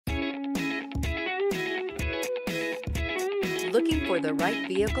Looking for the right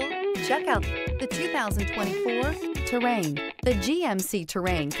vehicle? Check out the 2024 Terrain. The GMC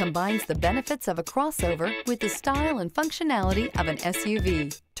Terrain combines the benefits of a crossover with the style and functionality of an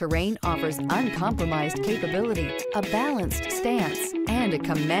SUV. Terrain offers uncompromised capability, a balanced stance, and a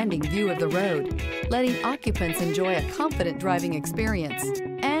commanding view of the road, letting occupants enjoy a confident driving experience.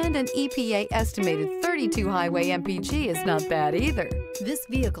 And an EPA estimated 32 highway MPG is not bad either. This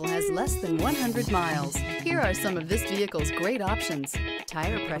vehicle has less than 100 miles. Here are some of this vehicle's great options: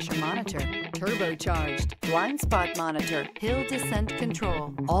 tire pressure monitor, turbocharged, blind spot monitor, hill descent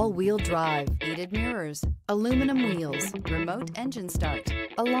control, all-wheel drive, heated mirrors, aluminum wheels, remote engine start,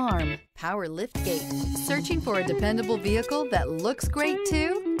 alarm, power lift gate. Searching for a dependable vehicle that looks great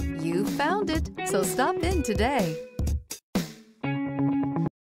too? You found it, so stop in today.